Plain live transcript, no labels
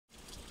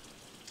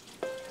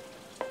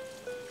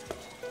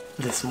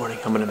This morning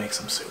I'm gonna make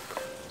some soup.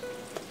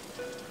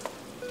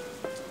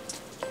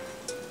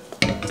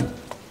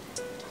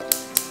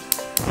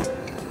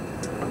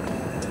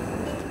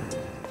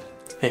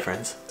 Hey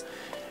friends,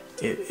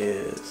 it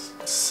is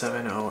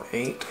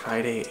 7:08,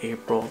 Friday,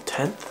 April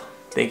 10th.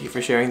 Thank you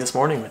for sharing this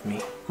morning with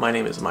me. My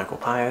name is Michael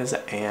Paez,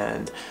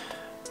 and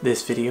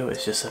this video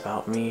is just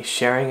about me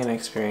sharing an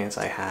experience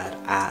I had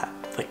at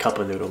the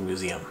CupNoodle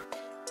Museum.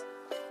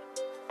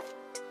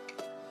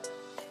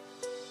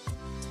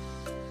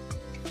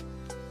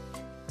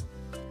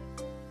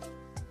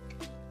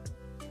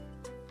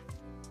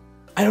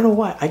 I don't know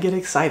why, I get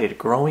excited.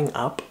 Growing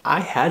up,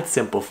 I had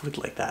simple food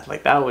like that.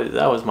 Like that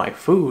was my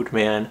food,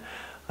 man.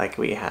 Like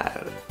we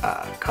had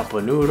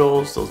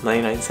CupNoodles, those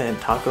 99-cent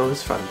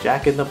tacos from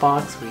Jack in the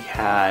Box. We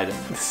had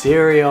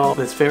cereal.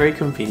 This very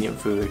convenient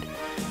food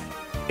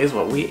is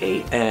what we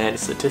ate. And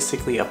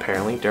statistically,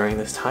 apparently during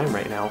this time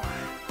right now,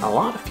 a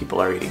lot of people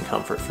are eating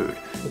comfort food.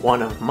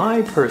 One of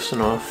my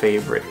personal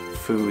favorite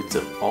foods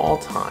of all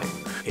time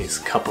is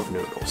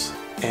CupNoodles.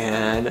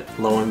 And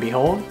lo and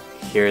behold,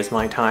 here's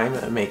my time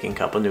making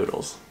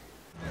CupNoodles.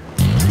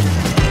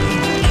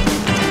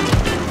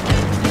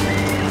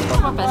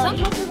 One person?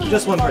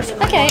 Just one person.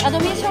 Okay,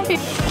 admission fee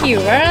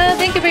here.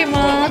 Thank you very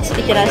much.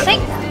 いってらっしゃい.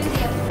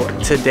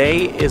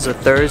 Today is a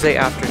Thursday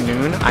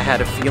afternoon. I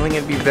had a feeling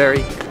it'd be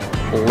very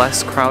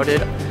less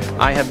crowded.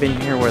 I have been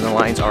here where the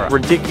lines are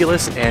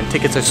ridiculous and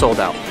tickets are sold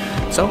out.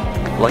 So,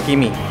 lucky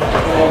me.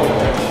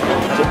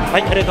 は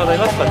い、ありがとうござい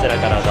ます。こちら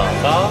からどう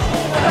ぞ。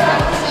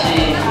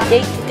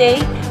Day today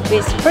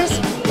with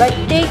first right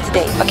day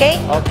today, okay?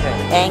 Okay.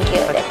 Thank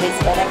you. Please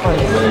go ahead.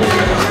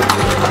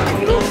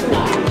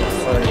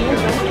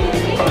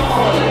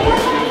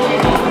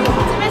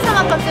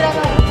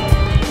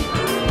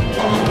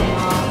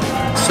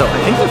 So I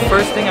think the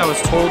first thing I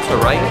was told to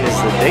write is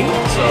the date,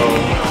 so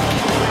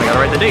I gotta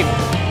write the date.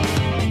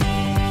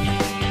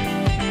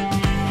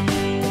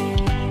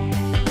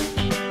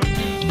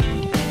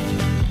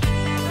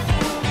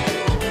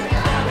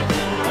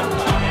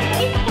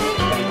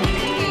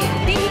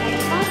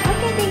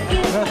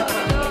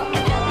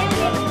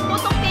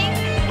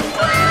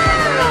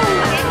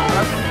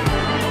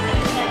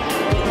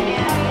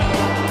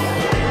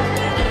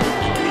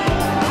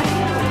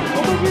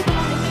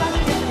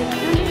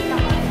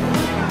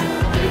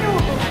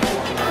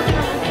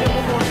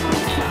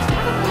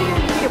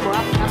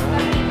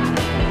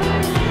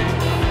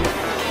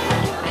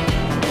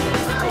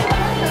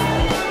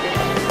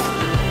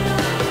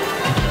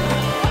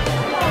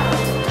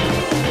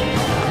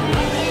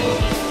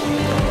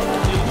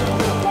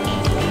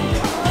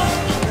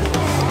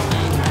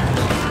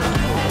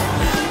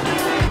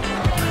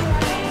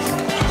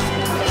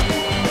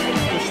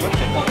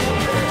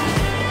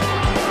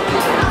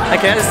 I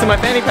can add this to my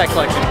fanny pack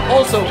collection.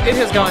 Also, it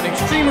has gotten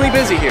extremely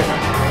busy here.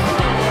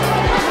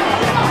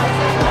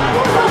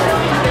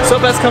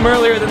 Soap has come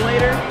earlier than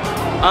later.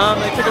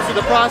 They took us through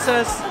the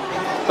process.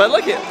 But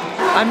look it,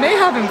 I may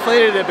have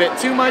inflated it a bit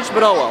too much,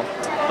 but oh well.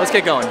 Let's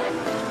get going.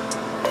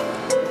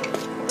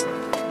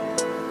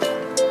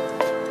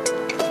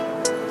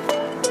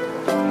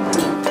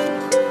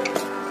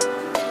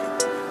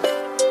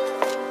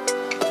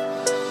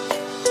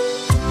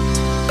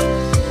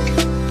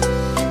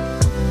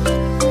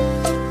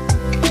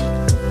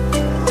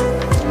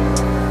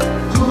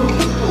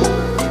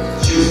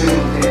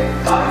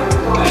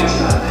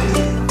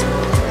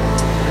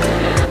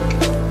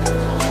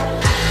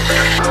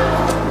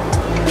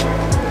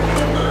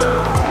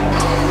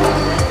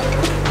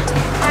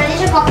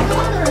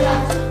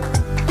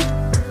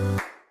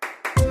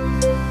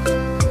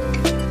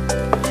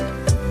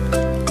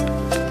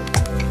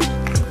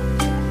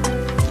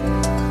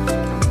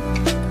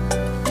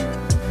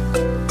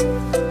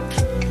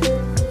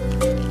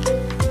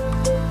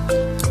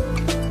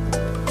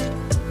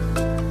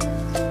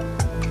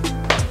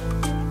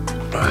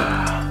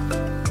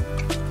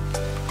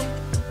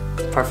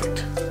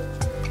 Perfect.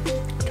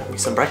 Got me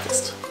some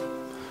breakfast.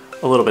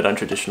 A little bit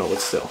untraditional,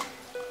 but still.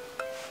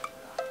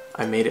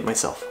 I made it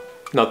myself.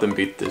 Nothing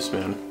beat this,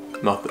 man.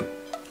 Nothing.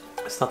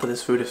 It's not that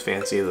this food is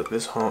fancy, that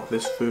this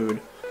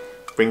food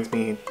brings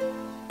me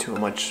to a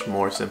much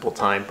more simple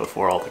time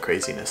before all the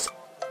craziness.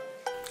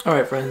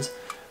 Alright friends,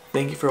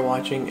 thank you for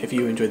watching. If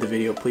you enjoyed the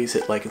video, please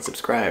hit like and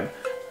subscribe.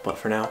 But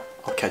for now,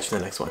 I'll catch you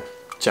in the next one.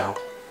 Ciao.